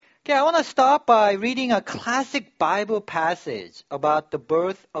Okay, I want to start by reading a classic Bible passage about the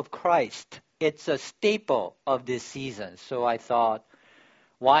birth of Christ. It's a staple of this season, so I thought,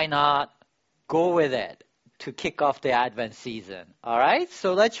 why not go with it to kick off the Advent season? All right,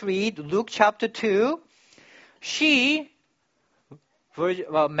 so let's read Luke chapter 2.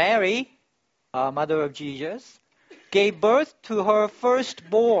 Mary, mother of Jesus, gave birth to her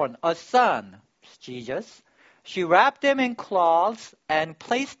firstborn, a son, Jesus. She wrapped him in cloths and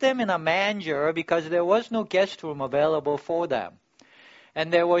placed him in a manger because there was no guest room available for them.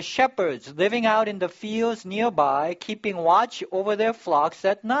 And there were shepherds living out in the fields nearby, keeping watch over their flocks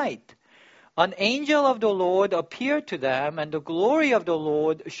at night. An angel of the Lord appeared to them, and the glory of the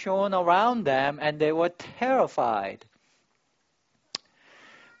Lord shone around them, and they were terrified.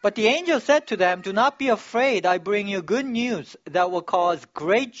 But the angel said to them, "Do not be afraid. I bring you good news that will cause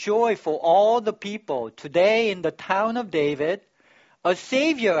great joy for all the people. Today in the town of David, a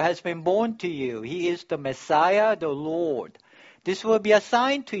Savior has been born to you. He is the Messiah, the Lord. This will be a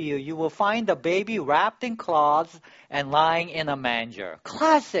sign to you. You will find a baby wrapped in cloths and lying in a manger."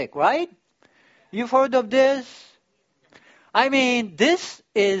 Classic, right? You've heard of this? I mean, this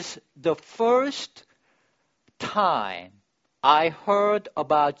is the first time I heard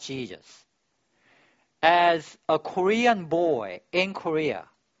about Jesus as a Korean boy in Korea.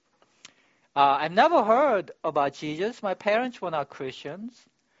 I've never heard about Jesus. My parents were not Christians.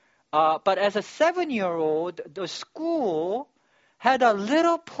 But as a 7-year-old, the school had a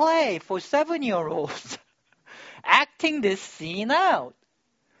little play for 7-year-olds acting this scene out.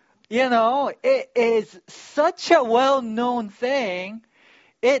 You know, it is such a well-known thing.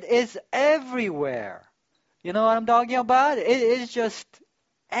 It is everywhere. You know what I'm talking about? It is just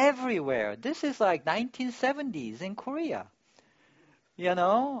everywhere. This is like 1970s in Korea. You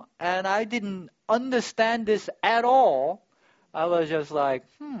know? And I didn't understand this at all. I was just like,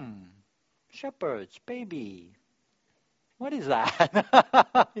 shepherds, baby. What is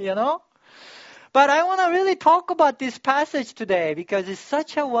that? You know? But I want to really talk about this passage today because it's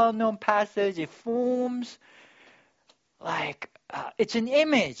such a well-known passage. It forms it's an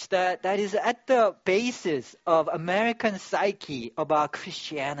image that is at the basis of American psyche about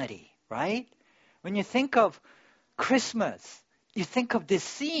Christianity, right? When you think of Christmas, you think of this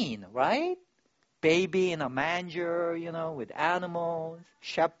scene, right? Baby in a manger, you know, with animals,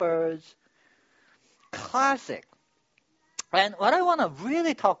 shepherds. Classic. And what I want to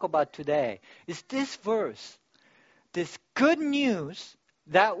really talk about today is this verse, this good news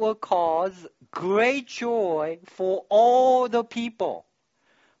that will cause great joy for all the people.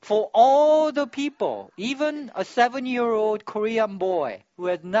 For all the people, even a 7-year-old Korean boy who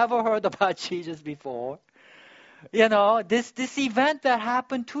had never heard about Jesus before. You know, this event that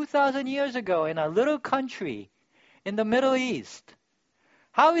happened 2,000 years ago in a little country in the Middle East.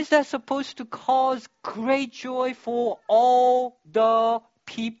 How is that supposed to cause great joy for all the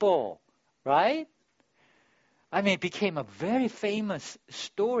people, right? I mean, it became a very famous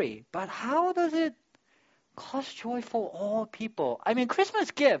story, but how does it cause joy for all people? I mean,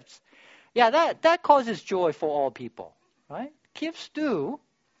 Christmas gifts, yeah, that causes joy for all people, right? Gifts do.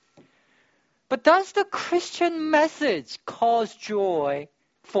 But does the Christian message cause joy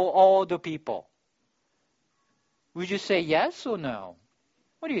for all the people? Would you say yes or no?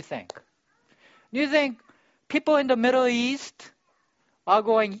 What do you think? Do you think people in the Middle East are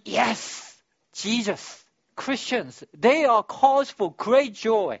going, yes, Jesus, Christians, they are cause for great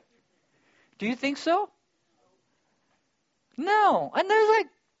joy? Do you think so? No. And there's like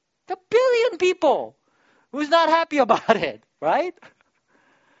a billion people who's not happy about it, right?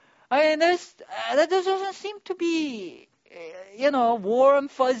 I mean, that doesn't seem to be, warm,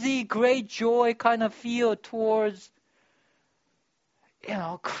 fuzzy, great joy kind of feel towards,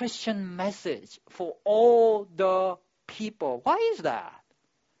 Christian message for all the people. Why is that?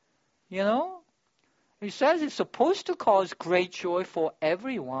 You know? It says it's supposed to cause great joy for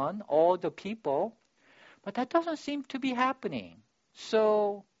everyone, all the people, but that doesn't seem to be happening.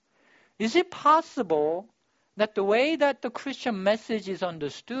 So, is it possible that the way that the Christian message is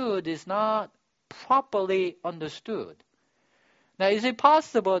understood is not properly understood? Now, is it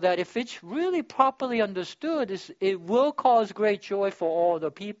possible that if it's really properly understood, it will cause great joy for all the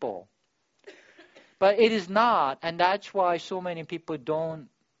people? But it is not, and that's why so many people don't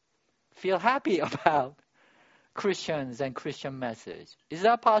feel happy about Christians and Christian message. Is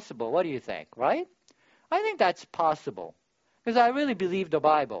that possible? What do you think, right? I think that's possible. Because I really believe the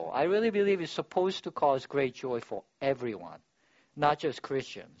Bible. I really believe it's supposed to cause great joy for everyone, not just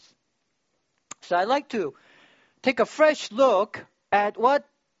Christians. So I'd like to take a fresh look at what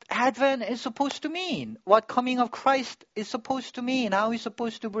Advent is supposed to mean, what coming of Christ is supposed to mean, how he's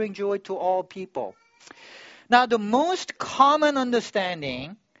supposed to bring joy to all people. Now, the most common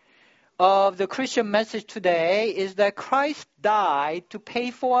understanding of the Christian message today is that Christ died to pay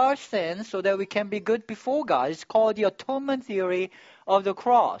for our sins so that we can be good before God. It's called the atonement theory of the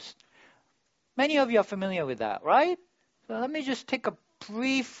cross. Many of you are familiar with that, right? So let me just take a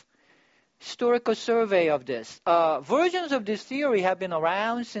brief historical survey of this. Versions of this theory have been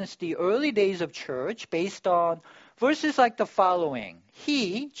around since the early days of church based on verses like the following.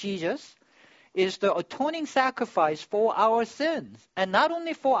 He, Jesus, is the atoning sacrifice for our sins, and not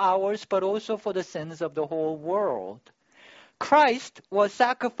only for ours, but also for the sins of the whole world. Christ was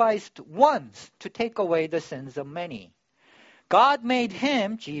sacrificed once to take away the sins of many. God made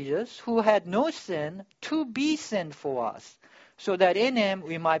him, Jesus, who had no sin, to be sin for us, so that in him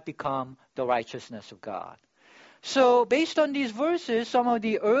we might become the righteousness of God. So based on these verses, some of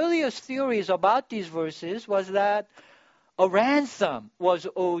the earliest theories about these verses was that a ransom was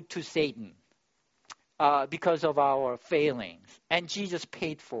owed to Satan because of our failings, and Jesus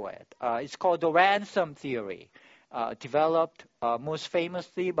paid for it. It's called the ransom theory, developed most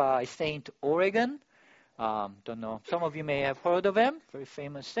famously by Saint Origen. Don't know, some of you may have heard of him, very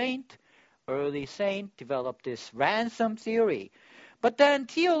famous saint, early saint, developed this ransom theory. But then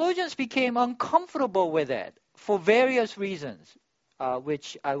theologians became uncomfortable with it for various reasons,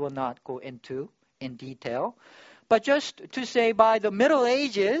 which I will not go into in detail. But just to say, by the Middle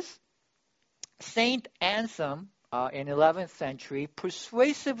Ages, Saint Anselm in 11th century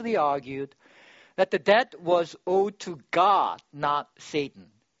persuasively argued that the debt was owed to God, not Satan.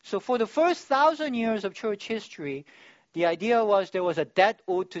 So for the first 1,000 years of church history, the idea was there was a debt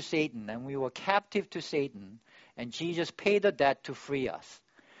owed to Satan, and we were captive to Satan, and Jesus paid the debt to free us.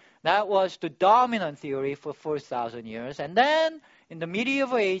 That was the dominant theory for the first 1,000 years. And then in the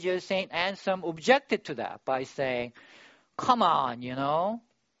medieval ages, Saint Anselm objected to that by saying, come on,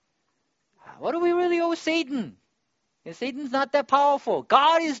 what do we really owe Satan? Satan's not that powerful.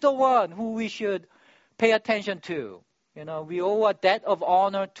 God is the one who we should pay attention to. We owe a debt of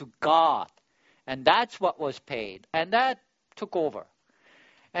honor to God. And that's what was paid. And that took over.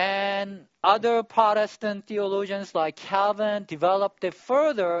 And other Protestant theologians like Calvin developed it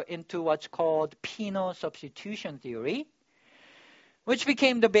further into what's called penal substitution theory, which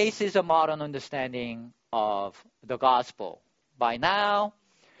became the basis of modern understanding of the gospel. By now,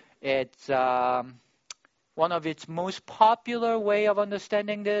 it's one of its most popular way of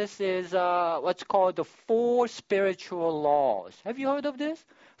understanding this is what's called the four spiritual laws. Have you heard of this?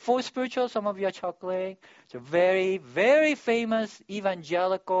 Four spiritual, some of you are chuckling. It's a very, very famous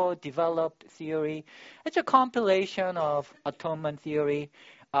evangelical developed theory. It's a compilation of atonement theory.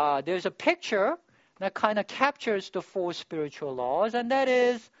 There's a picture that kind of captures the four spiritual laws, and that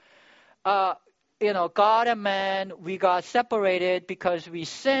is, God and man, we got separated because we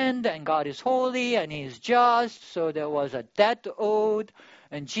sinned, and God is holy and he is just, so there was a debt owed,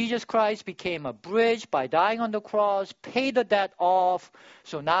 and Jesus Christ became a bridge by dying on the cross, paid the debt off,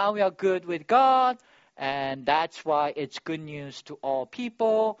 so now we are good with God, and that's why it's good news to all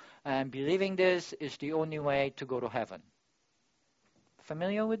people, and believing this is the only way to go to heaven.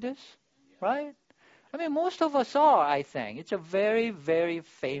 Familiar with this? Right? Most of us are, I think. It's a very, very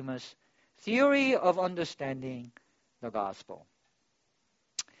famous theory of understanding the gospel.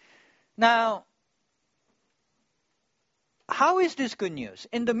 Now, how is this good news?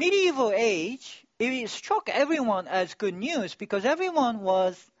 In the medieval age, it struck everyone as good news because everyone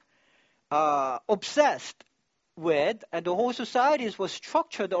was obsessed with, and the whole society was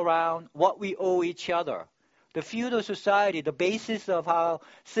structured around what we owe each other. The feudal society, the basis of how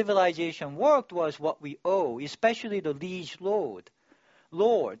civilization worked was what we owe, especially the liege lord.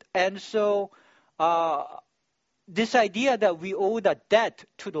 And so this idea that we owe that debt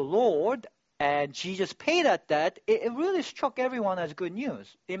to the Lord and Jesus paid that debt, it really struck everyone as good news.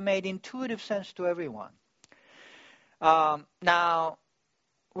 It made intuitive sense to everyone. Now,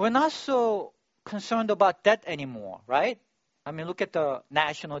 we're not so concerned about debt anymore, right? Look at the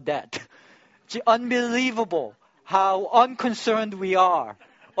national debt. It's unbelievable how unconcerned we are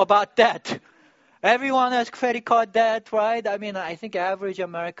about debt. Everyone has credit card debt, right? I think average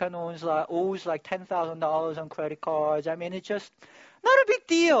American owes like $10,000 on credit cards. It's just not a big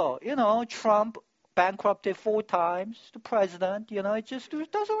deal. Trump bankrupted 4 times, the president. It just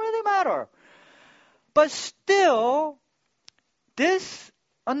doesn't really matter. But still, this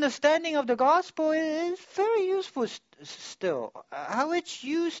understanding of the gospel is very useful still. How it's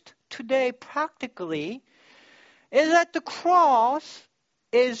used today practically is that the cross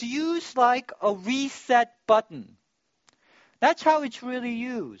is used like a reset button. That's how it's really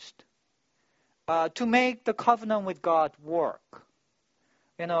used to make the covenant with God work.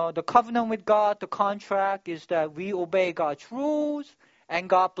 The covenant with God, the contract is that we obey God's rules and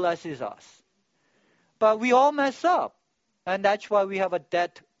God blesses us. But we all mess up, and that's why we have a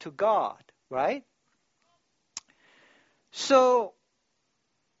debt to God, right? So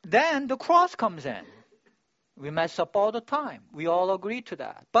then the cross comes in. We mess up all the time. We all agree to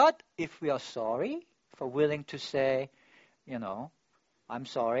that. But if we are sorry, if we're willing to say, I'm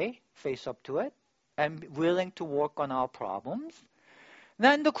sorry, face up to it, and willing to work on our problems,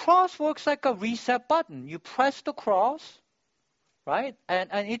 then the cross works like a reset button. You press the cross, right?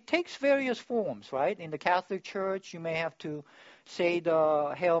 And it takes various forms, right? In the Catholic Church, you may have to say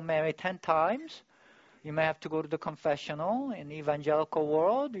the Hail Mary 10 times. You may have to go to the confessional. In the evangelical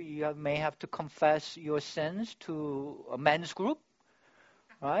world, you may have to confess your sins to a men's group,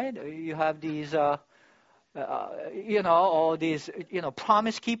 right? You have these, all these,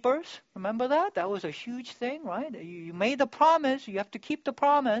 promise keepers. Remember that? That was a huge thing, right? You made a promise. You have to keep the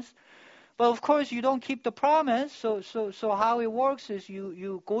promise. But of course, you don't keep the promise. So how it works is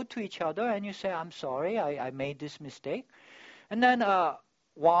you go to each other and you say, I'm sorry, I made this mistake. And then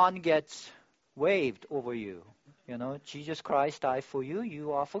wand gets waved over you. Jesus Christ died for you.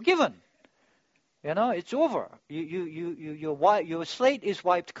 You are forgiven. It's over. Your slate is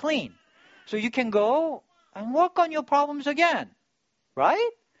wiped clean. So you can go and work on your problems again. Right?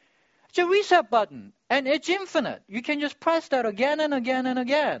 It's a reset button. And it's infinite. You can just press that again and again and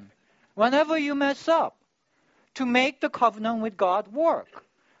again. Whenever you mess up. To make the covenant with God work.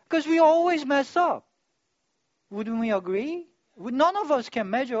 Because we always mess up. Wouldn't we agree? None of us can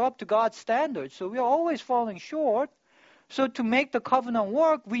measure up to God's standards, so we're always falling short. So to make the covenant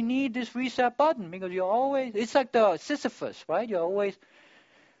work, we need this reset button because it's like the Sisyphus, right? You always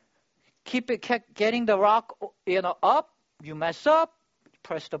keep getting the rock, up, you mess up,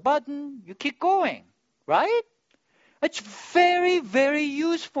 press the button, you keep going, right? It's very, very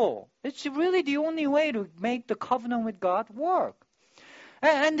useful. It's really the only way to make the covenant with God work.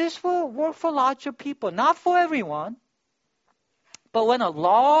 And this will work for lots of people, not for everyone. But when a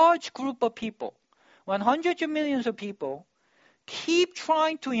large group of people, when hundreds of millions of people keep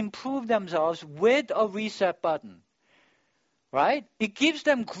trying to improve themselves with a reset button, right? It gives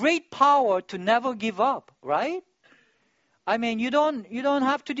them great power to never give up, right? I mean, you don't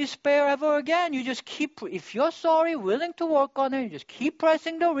have to despair ever again. You just keep, if you're sorry, willing to work on it, you just keep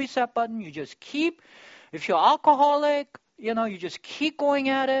pressing the reset button. You just keep, if you're alcoholic, you just keep going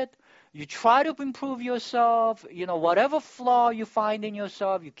at it. You try to improve yourself, whatever flaw you find in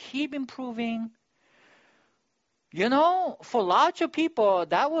yourself, you keep improving. For lots of people,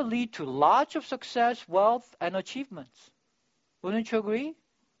 that will lead to lots of success, wealth, and achievements. Wouldn't you agree?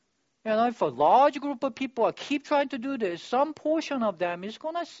 If a large group of people keep trying to do this, some portion of them is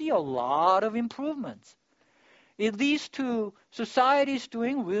going to see a lot of improvements. It leads to societies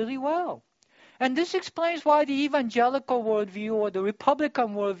doing really well. And this explains why the evangelical worldview or the Republican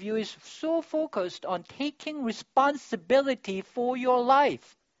worldview is so focused on taking responsibility for your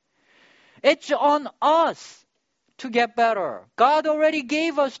life. It's on us to get better. God already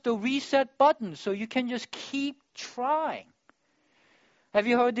gave us the reset button, so you can just keep trying. Have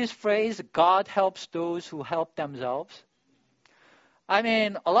you heard this phrase, God helps those who help themselves? I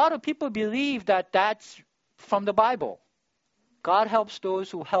mean, a lot of people believe that that's from the Bible. God helps those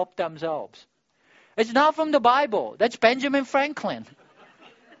who help themselves. It's not from the Bible. That's Benjamin Franklin.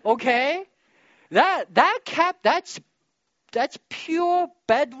 Okay? That's pure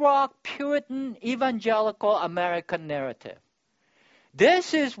bedrock Puritan evangelical American narrative.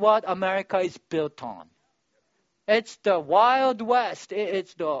 This is what America is built on. It's the Wild West.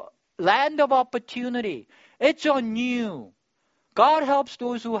 It's the land of opportunity. It's on you. God helps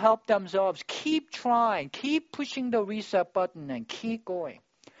those who help themselves. Keep trying. Keep pushing the reset button and keep going.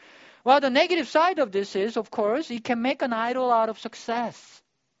 Well, the negative side of this is, of course, it can make an idol out of success.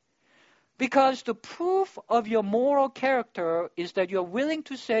 Because the proof of your moral character is that you're willing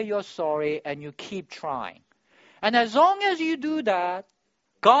to say you're sorry and you keep trying. And as long as you do that,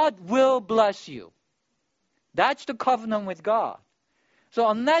 God will bless you. That's the covenant with God. So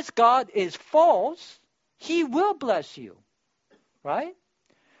unless God is false, He will bless you. Right?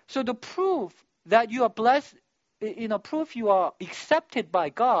 So the proof that you are blessed, proof you are accepted by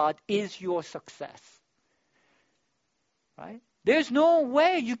God is your success. Right? There's no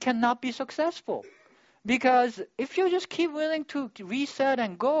way you cannot be successful. Because if you just keep willing to reset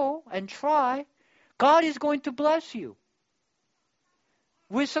and go and try, God is going to bless you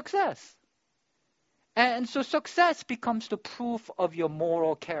with success. And so success becomes the proof of your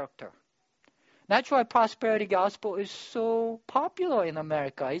moral character. That's why prosperity gospel is so popular in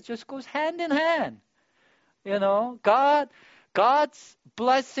America. It just goes hand in hand. You know, God's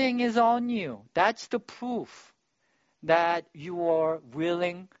blessing is on you. That's the proof that you are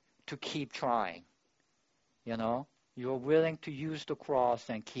willing to keep trying. You know, you're willing to use the cross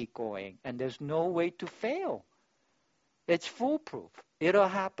and keep going. And there's no way to fail. It's foolproof. It'll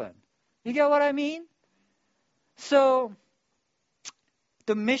happen. You get what I mean? So,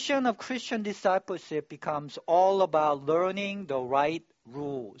 the mission of Christian discipleship becomes all about learning the right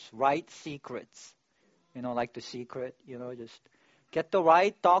rules, right secrets. You know, like The Secret, you know, just get the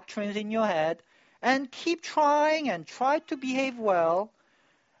right doctrines in your head and keep trying and try to behave well,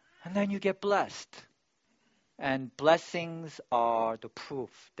 and then you get blessed. And blessings are the proof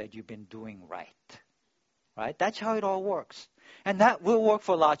that you've been doing right. Right? That's how it all works. And that will work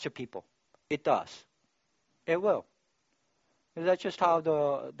for lots of people. It does. It will. That's just how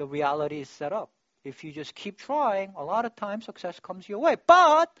the reality is set up. If you just keep trying, a lot of times success comes your way.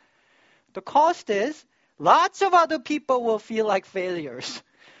 But the cost is lots of other people will feel like failures.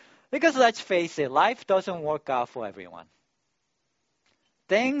 Because let's face it, life doesn't work out for everyone.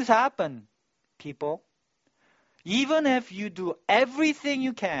 Things happen, people. Even if you do everything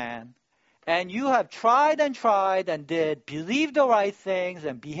you can, and you have tried and did, believe the right things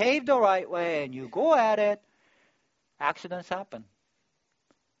and behave the right way, and you go at it, accidents happen.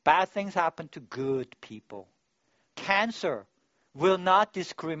 Bad things happen to good people. Cancer will not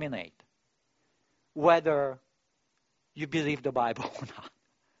discriminate whether you believe the Bible or not.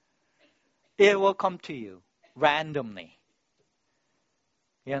 It will come to you randomly.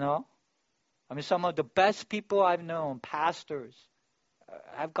 You know? I mean, some of the best people I've known, pastors,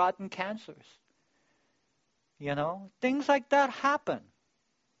 have gotten cancers. You know? Things like that happen.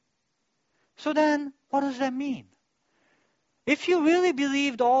 So then, what does that mean? If you really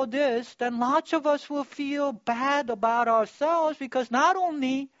believed all this, then lots of us will feel bad about ourselves because not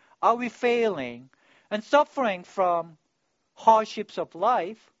only are we failing and suffering from hardships of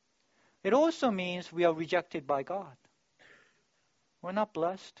life, it also means we are rejected by God. We're not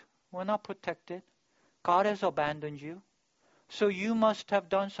blessed. We're not protected. God has abandoned you. So you must have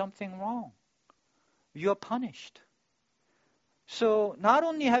done something wrong. You're punished. So not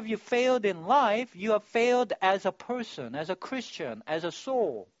only have you failed in life, you have failed as a person, as a Christian, as a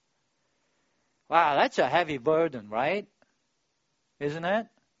soul. Wow, that's a heavy burden, right? Isn't it?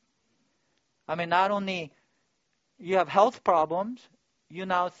 I mean, not only you have health problems, you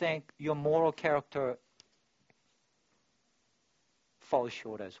now think your moral character falls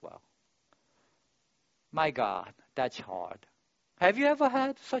short as well. My God, that's hard. Have you ever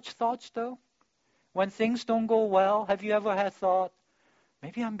had such thoughts, though? When things don't go well, have you ever had thought,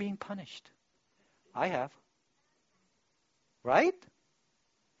 maybe I'm being punished? I have. Right?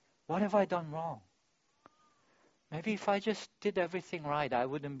 What have I done wrong? Maybe if I just did everything right, I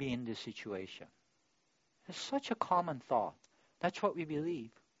wouldn't be in this situation. It's such a common thought. That's what we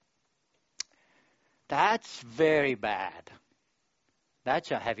believe. That's very bad.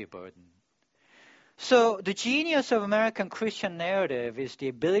 That's a heavy burden. So the genius of American Christian narrative is the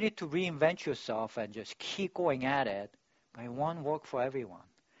ability to reinvent yourself and just keep going at it by one work for everyone.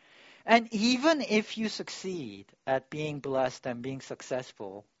 And even if you succeed at being blessed and being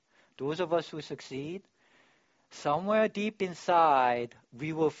successful, those of us who succeed, somewhere deep inside,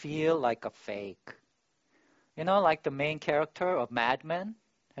 we will feel like a fake. You know, like the main character of Mad Men.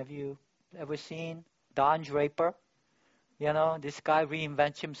 Have you ever seen Don Draper? You know, this guy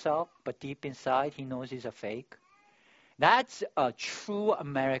reinvents himself, but deep inside he knows he's a fake. That's a true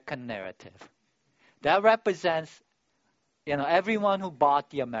American narrative. That represents, you know, everyone who bought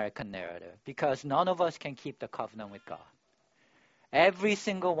the American narrative, because none of us can keep the covenant with God. Every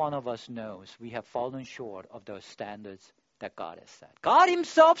single one of us knows we have fallen short of those standards that God has set. God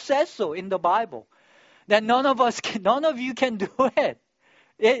himself says so in the Bible, that none of you can do it.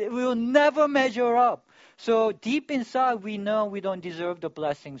 It will never measure up. So deep inside, we know we don't deserve the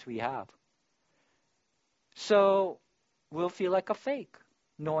blessings we have. So we'll feel like a fake,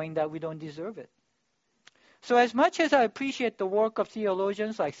 knowing that we don't deserve it. So as much as I appreciate the work of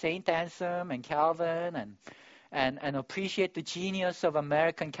theologians like St. Anselm and Calvin and appreciate the genius of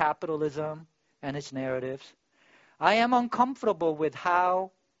American capitalism and its narratives, I am uncomfortable with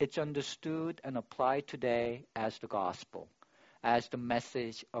how it's understood and applied today as the gospel, as the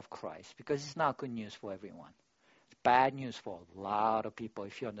message of Christ, because it's not good news for everyone. It's bad news for a lot of people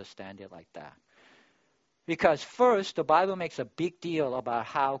if you understand it like that. Because first, the Bible makes a big deal about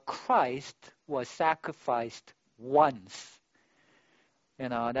how Christ was sacrificed once. You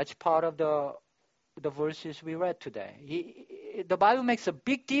know, that's part of the verses we read today. the Bible makes a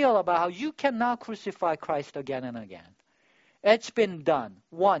big deal about how you cannot crucify Christ again and again. It's been done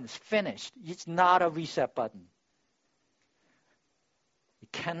once, finished. It's not a reset button.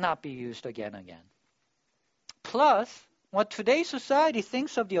 It cannot be used again and again. Plus, what today's society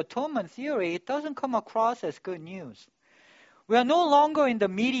thinks of the atonement theory, it doesn't come across as good news. We are no longer in the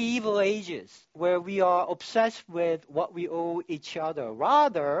medieval ages where we are obsessed with what we owe each other.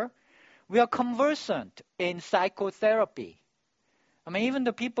 Rather, we are conversant in psychotherapy. I mean, even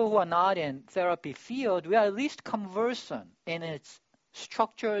the people who are not in therapy field, we are at least conversant in its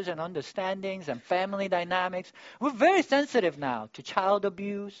structures and understandings and family dynamics. We're very sensitive now to child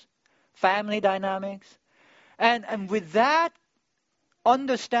abuse, family dynamics. And with that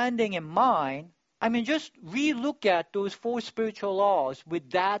understanding in mind, I mean, just re-look at those 4 spiritual laws with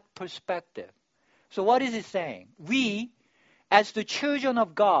that perspective. So what is it saying? We, as the children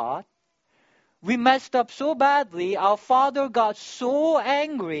of God, we messed up so badly, our Father got so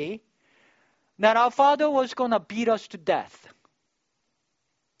angry that our Father was going to beat us to death.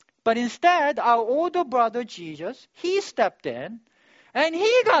 But instead, our older brother Jesus, he stepped in, and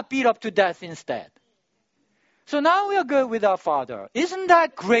he got beat up to death instead. So now we are good with our Father. Isn't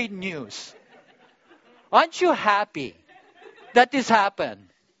that great news? Aren't you happy that this happened?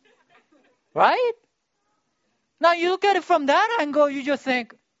 Right? Now you look at it from that angle, you just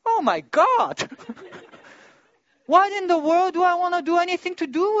think, oh my God. What in the world do I want to do anything to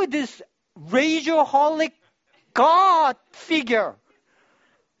do with this rageaholic God figure?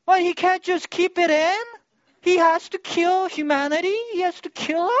 Well, he can't just keep it in. He has to kill humanity. He has to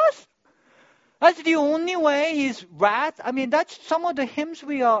kill us. That's the only way his wrath. I mean, that's some of the hymns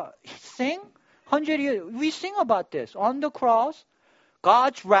we sing. 100 years, we sing about this. On the cross,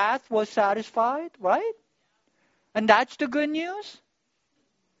 God's wrath was satisfied, right? And that's the good news.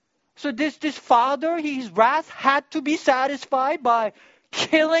 So this father, his wrath had to be satisfied by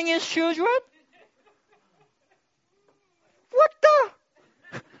killing his children? What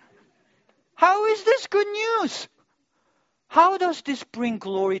the? How is this good news? How does this bring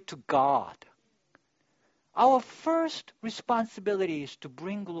glory to God? Our first responsibility is to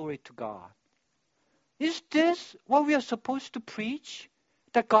bring glory to God. Is this what we are supposed to preach?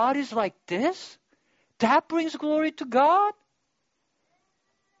 That God is like this? That brings glory to God?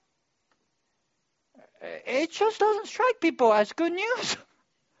 It just doesn't strike people as good news.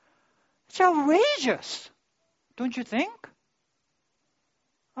 It's outrageous, don't you think?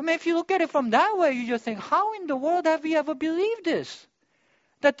 I mean, if you look at it from that way, you just think, how in the world have we ever believed this?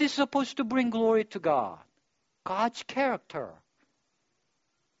 That this is supposed to bring glory to God. God's character.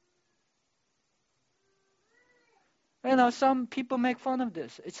 You know, some people make fun of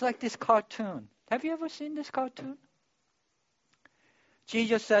this. It's like this cartoon. Have you ever seen this cartoon?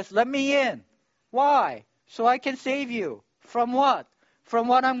 Jesus says, let me in. Why? So I can save you. From what? From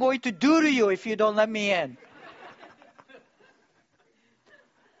what I'm going to do to you if you don't let me in.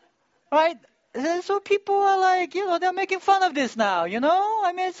 Right? And so people are like, they're making fun of this now,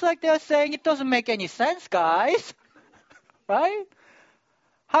 I mean, it's like they're saying it doesn't make any sense, guys. Right?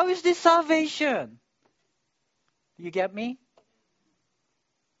 How is this salvation? You get me?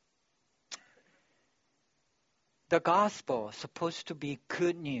 The gospel is supposed to be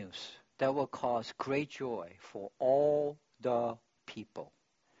good news that will cause great joy for all the people.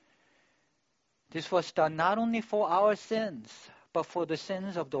 This was done not only for our sins, but for the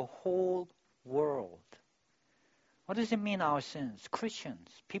sins of the whole world. What does it mean, our sins? Christians,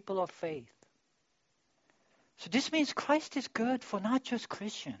 people of faith. So this means Christ is good for not just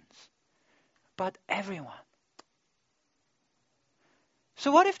Christians, but everyone.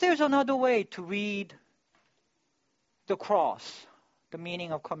 So what if there's another way to read the cross, the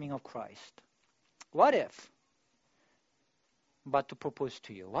meaning of coming of Christ? What if, but to propose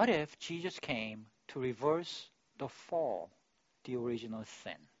to you, what if Jesus came to reverse the fall, the original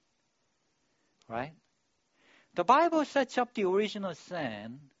sin? Right? The Bible sets up the original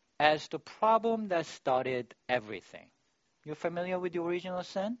sin as the problem that started everything. You familiar with the original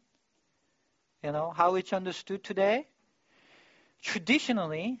sin? How it's understood today?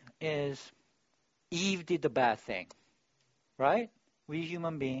 Traditionally is Eve did the bad thing. Right? We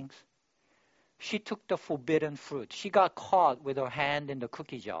human beings. She took the forbidden fruit. She got caught with her hand in the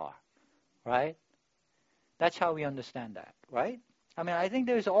cookie jar. Right? That's how we understand that. Right? I mean, I think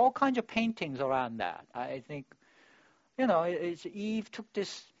there's all kinds of paintings around that. I think, it's Eve took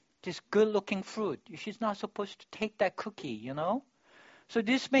this good-looking fruit. She's not supposed to take that cookie, So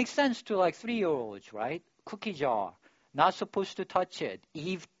this makes sense to like 3-year-olds, right? Cookie jar. Not supposed to touch it.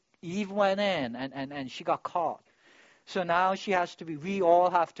 Eve went in and she got caught. So now we all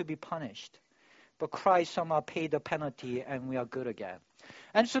have to be punished. but Christ somehow paid the penalty and we are good again.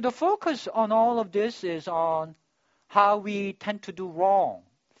 And so the focus on all of this is on how we tend to do wrong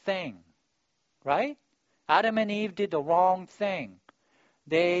thing, right? Adam and Eve did the wrong thing.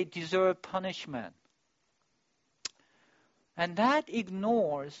 They deserve punishment. And that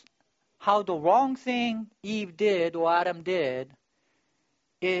ignores how the wrong thing Eve did or Adam did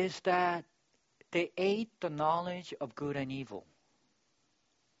is that they ate the knowledge of good and evil.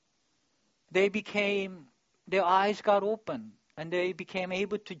 Their eyes got open and they became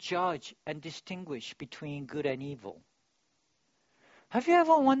able to judge and distinguish between good and evil. Have you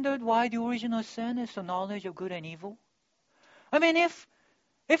ever wondered why the original sin is the knowledge of good and evil? I mean, if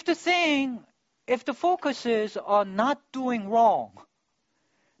the focus is on not doing wrong,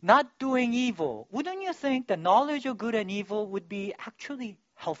 not doing evil, wouldn't you think the knowledge of good and evil would be actually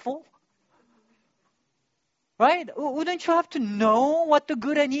helpful? Right? Wouldn't you have to know what the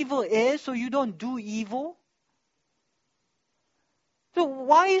good and evil is so you don't do evil? So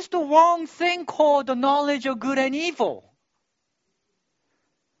why is the wrong thing called the knowledge of good and evil?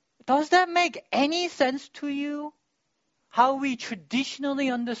 Does that make any sense to you? How we traditionally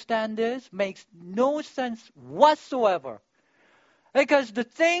understand this makes no sense whatsoever. Because the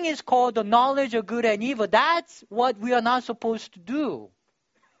thing is called the knowledge of good and evil. That's what we are not supposed to do.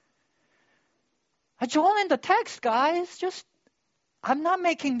 It's all in the text, guys. I'm not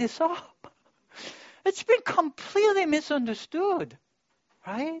making this up. It's been completely misunderstood,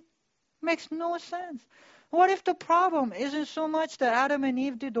 right? Makes no sense. What if the problem isn't so much that Adam and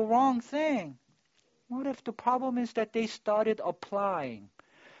Eve did the wrong thing? What if the problem is that they started applying,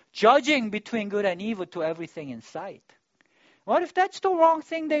 judging between good and evil to everything in sight? What if that's the wrong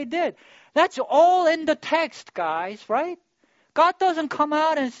thing they did? That's all in the text, guys, right? God doesn't come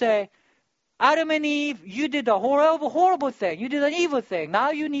out and say, Adam and Eve, you did a horrible thing. You did an evil thing. Now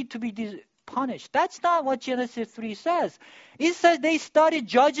you need to be punished. That's not what Genesis 3 says. It says they started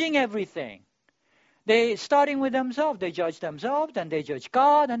judging everything. They, starting with themselves, they judge themselves, then they judge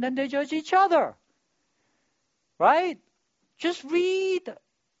God, and then they judge each other. Right? Just read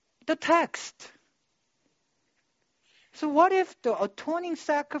the text. So what if the atoning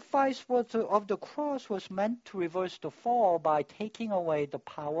sacrifice of the cross was meant to reverse the fall by taking away the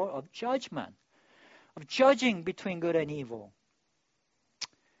power of judgment, of judging between good and evil?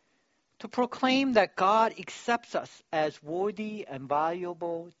 To proclaim that God accepts us as worthy and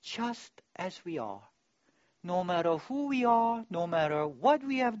valuable just as we are. No matter who we are, no matter what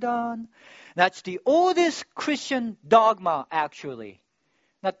we have done. That's the oldest Christian dogma, actually,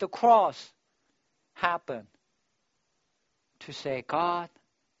 that the cross happened to say God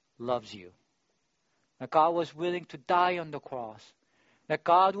loves you. That God was willing to die on the cross. That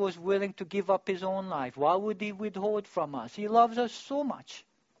God was willing to give up his own life. Why would he withhold from us? He loves us so much.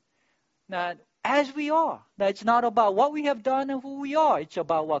 That as we are, that it's not about what we have done and who we are. It's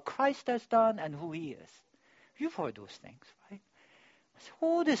about what Christ has done and who he is. You've heard those things, right? It's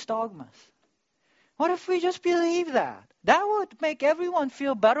all these dogmas. What if we just believe that? That would make everyone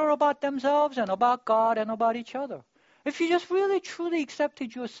feel better about themselves and about God and about each other. If you just really truly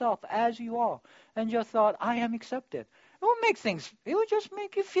accepted yourself as you are and just thought, I am accepted, it would just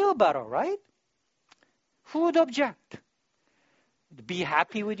make you feel better, right? Who would object? Be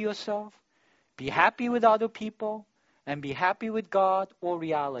happy with yourself, be happy with other people, and be happy with God or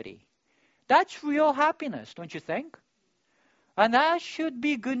reality. That's real happiness, don't you think? And that should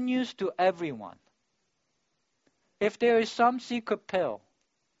be good news to everyone. If there is some secret pill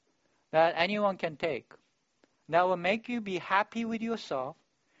that anyone can take that will make you be happy with yourself,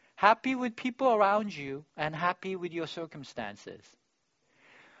 happy with people around you, and happy with your circumstances,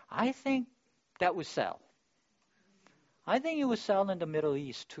 I think that would sell. I think it would sell in the Middle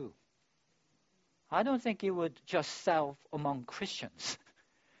East too. I don't think it would just sell among Christians.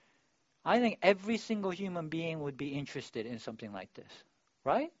 I think every single human being would be interested in something like this,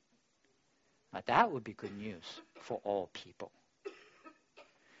 right? Now that would be good news for all people.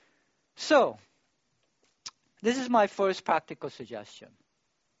 So, this is my first practical suggestion,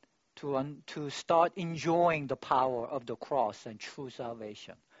 to start enjoying the power of the cross and true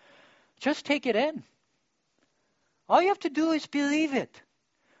salvation. Just take it in. All you have to do is believe it.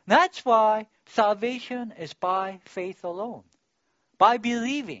 That's why salvation is by faith alone, by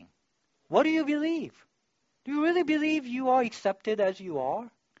believing. What do you believe? Do you really believe you are accepted as you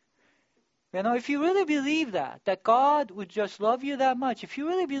are? You know, if you really believe that God would just love you that much, if you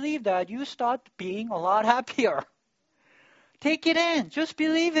really believe that, you start being a lot happier. Take it in. Just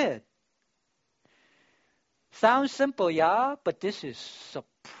believe it. Sounds simple, yeah, but this is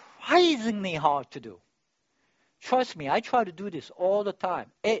surprisingly hard to do. Trust me, I try to do this all the time.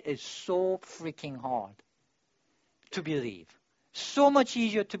 It is so freaking hard to believe. So much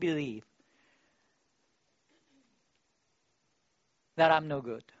easier to believe that I'm no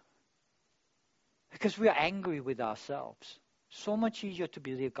good. Because we are angry with ourselves. So much easier to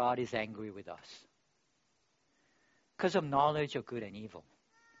believe God is angry with us. Because of knowledge of good and evil.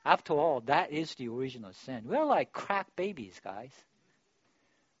 After all, that is the original sin. We're like crack babies, guys.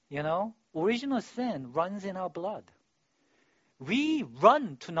 You know, original sin runs in our blood. We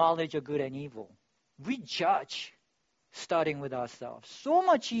run to knowledge of good and evil. We judge, starting with ourselves. So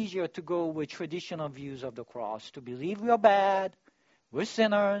much easier to go with traditional views of the cross, to believe we are bad, we're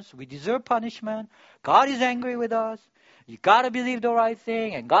sinners, we deserve punishment, God is angry with us, you got to believe the right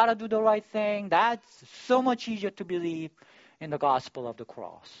thing and got to do the right thing. That's so much easier to believe in the gospel of the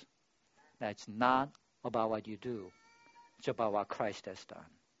cross. That's not about what you do. It's about what Christ has done.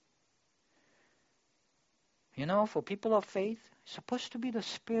 You know, for people of faith, it's supposed to be the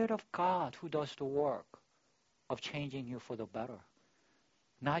Spirit of God who does the work of changing you for the better,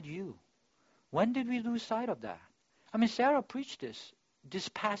 not you. When did we lose sight of that? I mean, Sarah preached this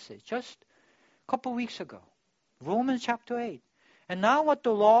passage just a couple weeks ago. Romans chapter 8. And now what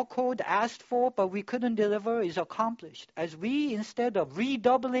the law code asked for but we couldn't deliver is accomplished, as we, instead of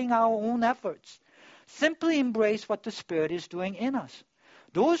redoubling our own efforts, simply embrace what the Spirit is doing in us.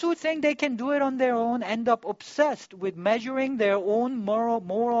 Those who think they can do it on their own end up obsessed with measuring their own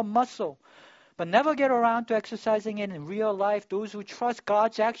moral muscle, but never get around to exercising it in real life. Those who trust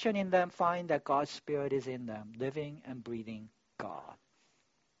God's action in them find that God's Spirit is in them, living and breathing God.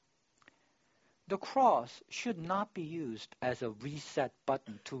 The cross should not be used as a reset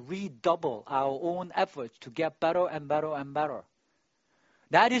button to redouble our own efforts to get better and better and better.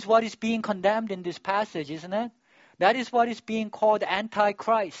 That is what is being condemned in this passage, isn't it? That is what is being called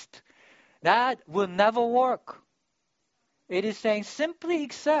Antichrist. That will never work. It is saying simply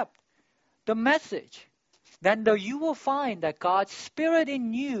accept the message. Then you will find that God's Spirit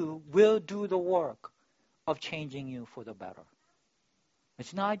in you will do the work of changing you for the better.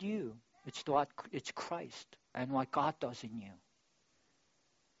 It's not you. It's Christ and what God does in you.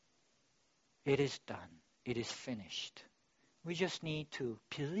 It is done. It is finished. We just need to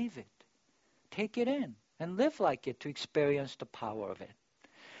believe it. Take it in and live like it to experience the power of it.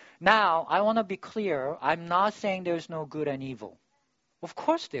 Now, I want to be clear. I'm not saying there's no good and evil. Of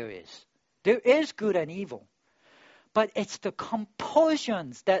course there is. There is good and evil. But it's the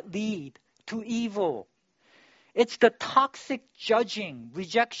compulsions that lead to evil. It's the toxic judging,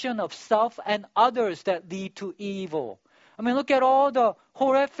 rejection of self and others that lead to evil. I mean, look at all the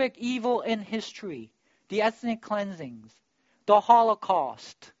horrific evil in history. The ethnic cleansings, the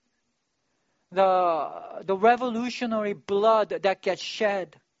Holocaust, the revolutionary blood that gets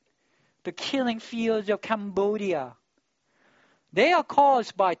shed, the killing fields of Cambodia. They are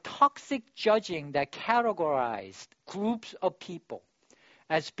caused by toxic judging that categorized groups of people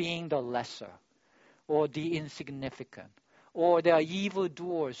as being the lesser or the insignificant, or they are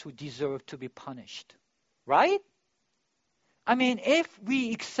evildoers who deserve to be punished. Right? I mean, if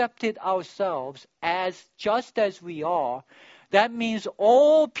we accepted ourselves as just as we are, that means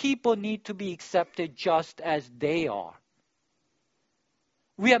all people need to be accepted just as they are.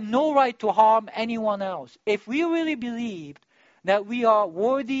 We have no right to harm anyone else. If we really believed that we are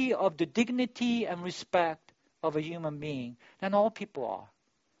worthy of the dignity and respect of a human being, then all people are.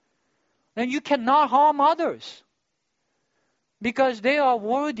 Then you cannot harm others because they are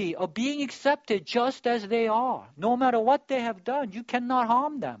worthy of being accepted just as they are. No matter what they have done, you cannot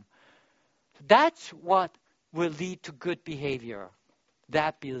harm them. That's what will lead to good behavior,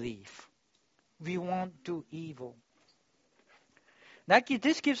 that belief. We won't do evil.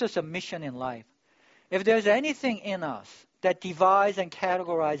 This gives us a mission in life. If there's anything in us that divides and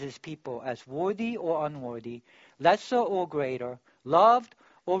categorizes people as worthy or unworthy, lesser or greater, loved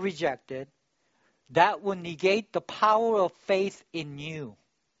or rejected, that will negate the power of faith in you.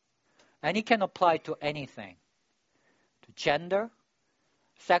 And it can apply to anything. To gender,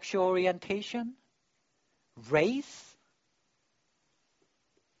 sexual orientation, race.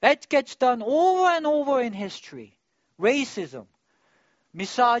 That gets done over and over in history. Racism,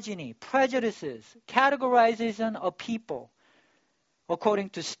 misogyny, prejudices, categorization of people according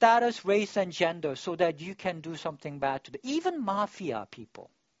to status, race, and gender so that you can do something bad to them. Even mafia people.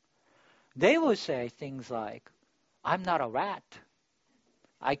 They will say things like, I'm not a rat.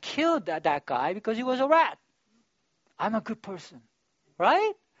 I killed that guy because he was a rat. I'm a good person.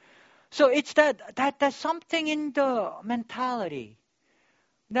 Right? So it's there's something in the mentality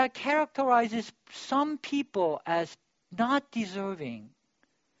that characterizes some people as not deserving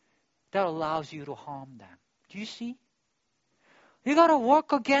that allows you to harm them. Do you see? You got to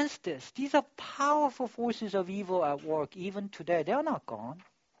work against this. These are powerful forces of evil at work even today. They're not gone.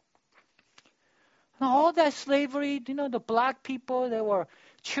 Now, all that slavery, the black people, they were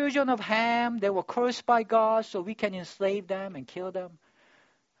children of Ham. They were cursed by God, so we can enslave them and kill them.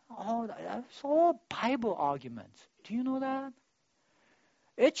 That's all Bible arguments. Do you know that?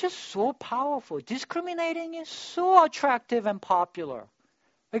 It's just so powerful. Discriminating is so attractive and popular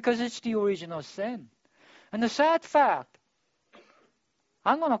because it's the original sin. And the sad fact,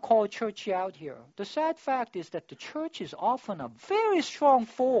 I'm going to call church out here. The sad fact is that the church is often a very strong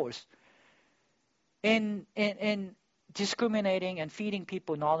force in discriminating and feeding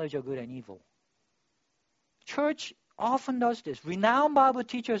people knowledge of good and evil. Church often does this. Renowned Bible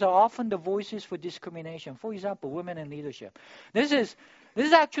teachers are often the voices for discrimination. For example, women in leadership. This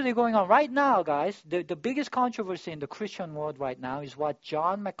is actually going on right now, guys. The biggest controversy in the Christian world right now is what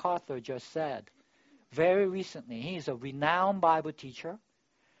John MacArthur just said very recently. He is a renowned Bible teacher.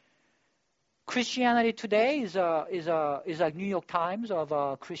 Christianity Today is a New York Times of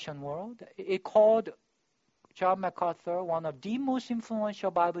a Christian world. It called John MacArthur one of the most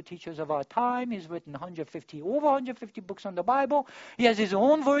influential Bible teachers of our time. He's written over 150 books on the Bible. He has his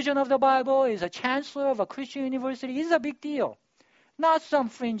own version of the Bible. He's a chancellor of a Christian university. He's a big deal. Not some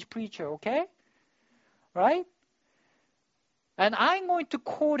fringe preacher, okay? Right? And I'm going to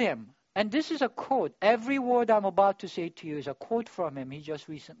quote him. And this is a quote. Every word I'm about to say to you is a quote from him. He just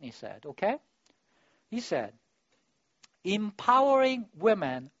recently said, okay? He said, empowering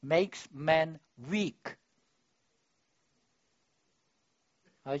women makes men weak.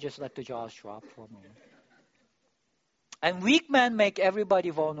 I just let the jaws drop for a moment. And weak men make everybody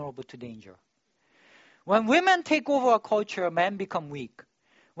vulnerable to danger. When women take over a culture, men become weak.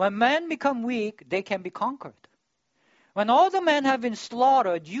 When men become weak, they can be conquered. When all the men have been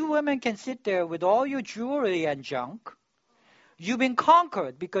slaughtered, you women can sit there with all your jewelry and junk. You've been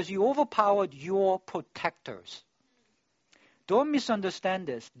conquered because you overpowered your protectors. Don't misunderstand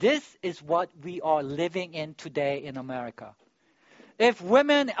this. This is what we are living in today in America. If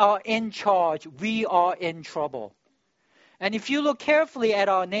women are in charge, we are in trouble. And if you look carefully at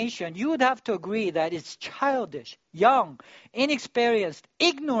our nation, you would have to agree that it's childish, young, inexperienced,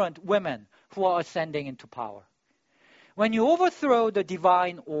 ignorant women who are ascending into power. When you overthrow the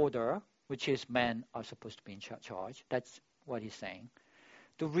divine order, which is men are supposed to be in charge, that's what he's saying,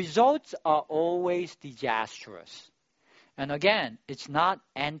 the results are always disastrous. And again, it's not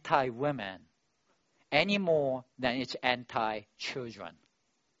anti-women any more than it's anti-children.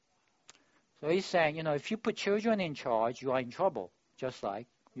 So he's saying, if you put children in charge, you are in trouble. Just like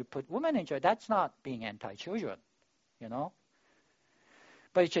you put women in charge. That's not being anti-children,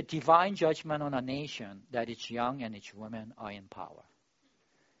 But it's a divine judgment on a nation that its young and its women are in power.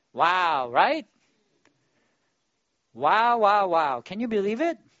 Wow, right? Wow. Can you believe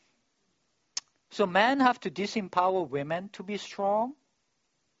it? So men have to disempower women to be strong?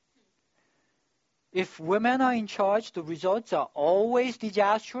 If women are in charge, the results are always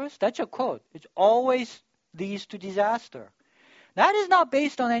disastrous. That's a quote. It always leads to disaster. That is not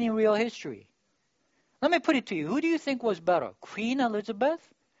based on any real history. Let me put it to you. Who do you think was better, Queen Elizabeth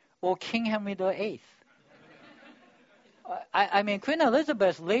or King Henry VIII? I mean, Queen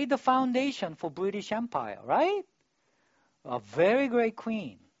Elizabeth laid the foundation for British Empire, right? A very great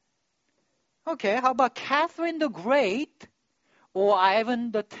queen. Okay, how about Catherine the Great or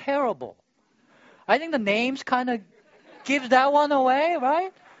Ivan the Terrible? I think the names kind of gives that one away,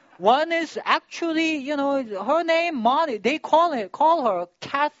 right? One is actually, her name, they call her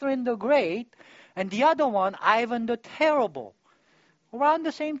Catherine the Great, and the other one, Ivan the Terrible, around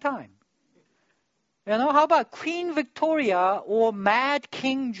the same time. How about Queen Victoria or Mad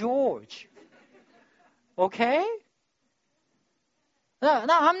King George? Okay? Now,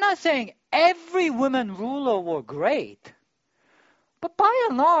 I'm not saying every women ruler were great. But by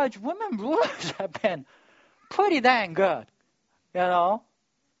and large, women rulers have been pretty dang good, Right?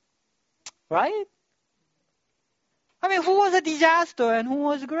 I mean, who was a disaster and who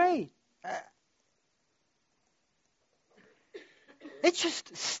was great? It's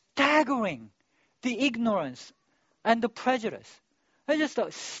just staggering, the ignorance and the prejudice. It's just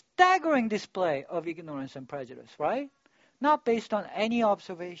a staggering display of ignorance and prejudice, right? Not based on any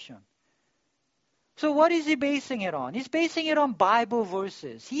observation. So what is he basing it on? He's basing it on Bible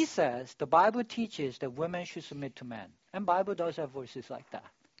verses. He says the Bible teaches that women should submit to men. And Bible does have verses like that.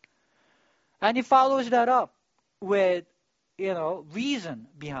 And he follows that up with, reason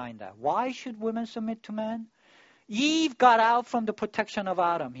behind that. Why should women submit to men? Eve got out from the protection of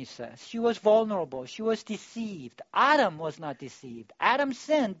Adam, he says. She was vulnerable. She was deceived. Adam was not deceived. Adam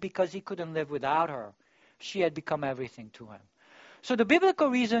sinned because he couldn't live without her. she had become everything to him. So the biblical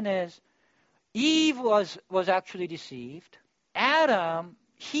reason is Eve was actually deceived. Adam,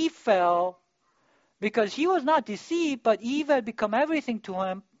 he fell because he was not deceived, but Eve had become everything to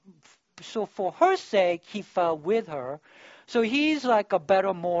him. So for her sake, he fell with her. So he's like a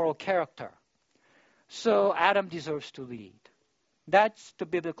better moral character. So Adam deserves to lead. That's the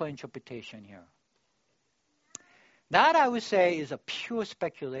biblical interpretation here. That, I would say, is a pure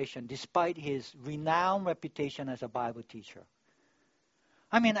speculation, despite his renowned reputation as a Bible teacher.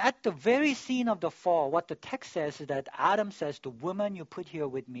 I mean, at the very scene of the fall, what the text says is that Adam says, the woman you put here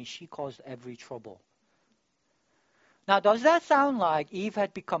with me, she caused every trouble. Now, does that sound like Eve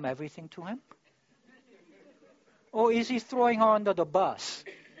had become everything to him? Or is he throwing her under the bus?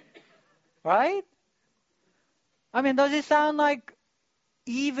 Right? I mean, does it sound like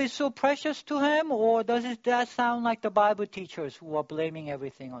Eve is so precious to him? Or does that sound like the Bible teachers who are blaming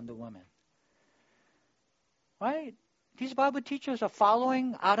everything on the woman? Right? These Bible teachers are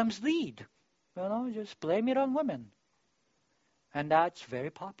following Adam's lead. You know, just blame it on women. And that's very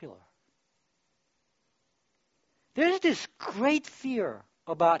popular. There's this great fear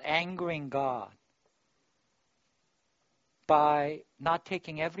about angering God by not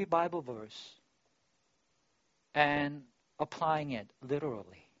taking every Bible verse and applying it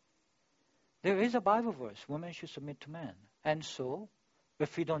literally. There is a Bible verse, women should submit to men. And so,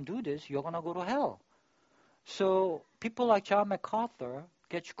 if we don't do this, you're going to go to hell. So people like John MacArthur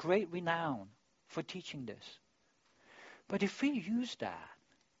get great renown for teaching this. But if we use that,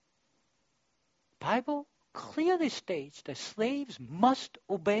 Bible clearly states that slaves must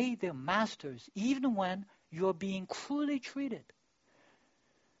obey their masters even when you're being cruelly treated.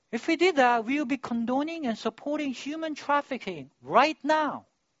 If we did that, we would be condoning and supporting human trafficking right now.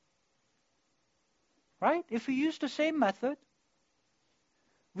 Right? If we use the same method,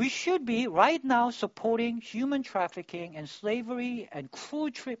 we should be right now supporting human trafficking and slavery and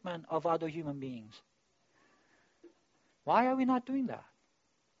cruel treatment of other human beings. Why are we not doing that?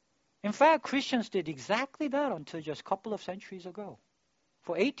 In fact, Christians did exactly that until just a couple of centuries ago.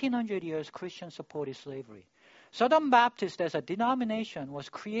 For 1800 years, Christians supported slavery. Southern Baptist as a denomination was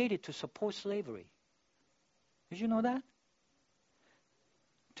created to support slavery. Did you know that?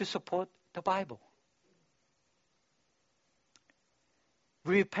 To support the Bible.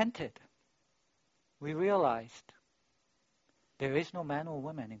 We repented. We realized there is no man or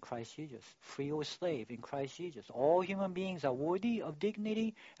woman in Christ Jesus, free or slave in Christ Jesus. All human beings are worthy of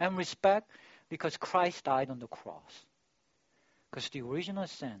dignity and respect because Christ died on the cross. Because the original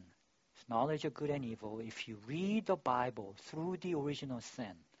sin is knowledge of good and evil. If you read the Bible through the original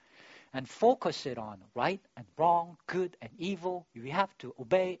sin and focus it on right and wrong, good and evil, you have to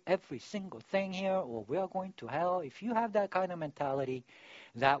obey every single thing here or we are going to hell. If you have that kind of mentality,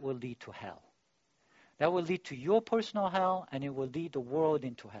 that will lead to hell. That will lead to your personal hell and it will lead the world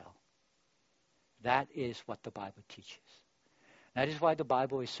into hell. That is what the Bible teaches. That is why the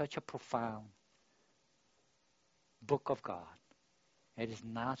Bible is such a profound book of God. It is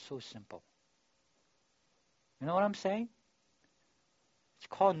not so simple. You know what I'm saying? It's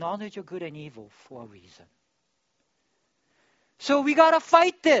called knowledge of good and evil for a reason. So we got to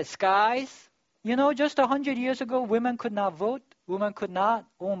fight this, guys. You know, just 100 years ago, women could not vote. Women could not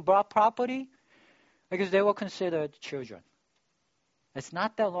own property because they were considered children. It's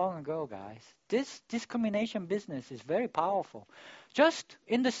not that long ago, guys. This discrimination business is very powerful. Just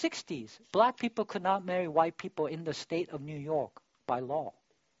in the 60s, black people could not marry white people in the state of New York by law.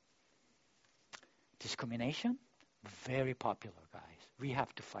 Discrimination, very popular, guys. We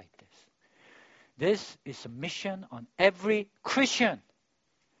have to fight this. This is a mission on every Christian.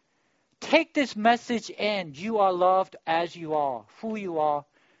 Take this message in. You are loved as you are, who you are,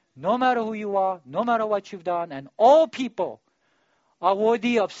 no matter who you are, no matter what you've done, and all people are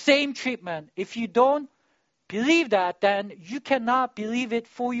worthy of same treatment. If you don't believe that, then you cannot believe it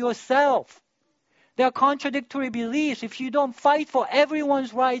for yourself. There are contradictory beliefs. If you don't fight for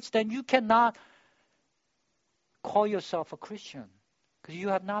everyone's rights, then you cannot call yourself a Christian because you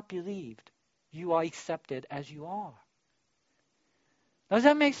have not believed you are accepted as you are. Does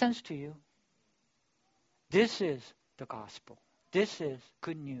that make sense to you? This is the gospel. This is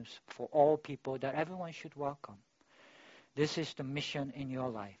good news for all people that everyone should welcome. This is the mission in your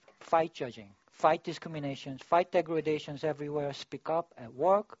life. Fight judging, fight discriminations, fight degradations everywhere. Speak up at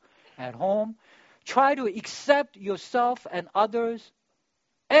work, at home. Try to accept yourself and others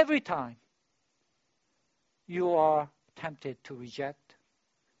every time you are tempted to reject.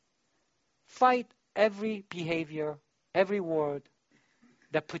 Fight every behavior, every word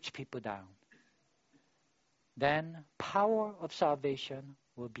that puts people down. Then power of salvation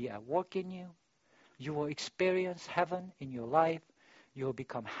will be at work in you. You will experience heaven in your life. You will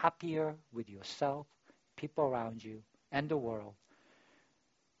become happier with yourself, people around you, and the world.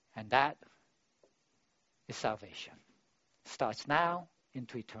 And that is salvation. Starts now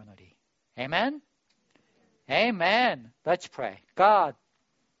into eternity. Amen? Amen. Let's pray. God,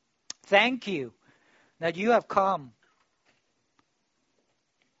 thank you that you have come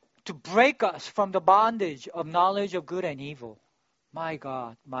to break us from the bondage of knowledge of good and evil. My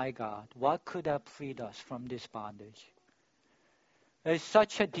God, what could have freed us from this bondage? It's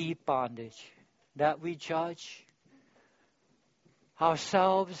such a deep bondage that we judge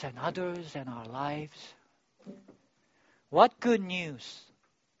ourselves and others and our lives. What good news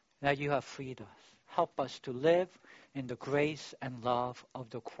that you have freed us. Help us to live in the grace and love of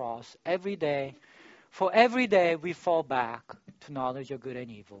the cross every day. For every day we fall back to knowledge of good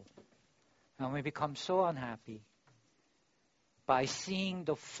and evil. And we become so unhappy by seeing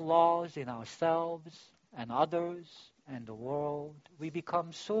the flaws in ourselves and others and the world. We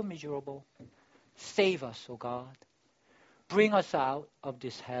become so miserable. Save us, O God. Bring us out of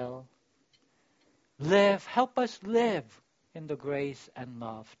this hell. Help us live in the grace and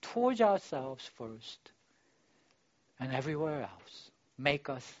love towards ourselves first and everywhere else. Make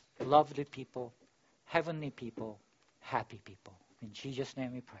us lovely people, heavenly people, happy people. In Jesus'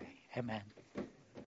 name we pray. Amen.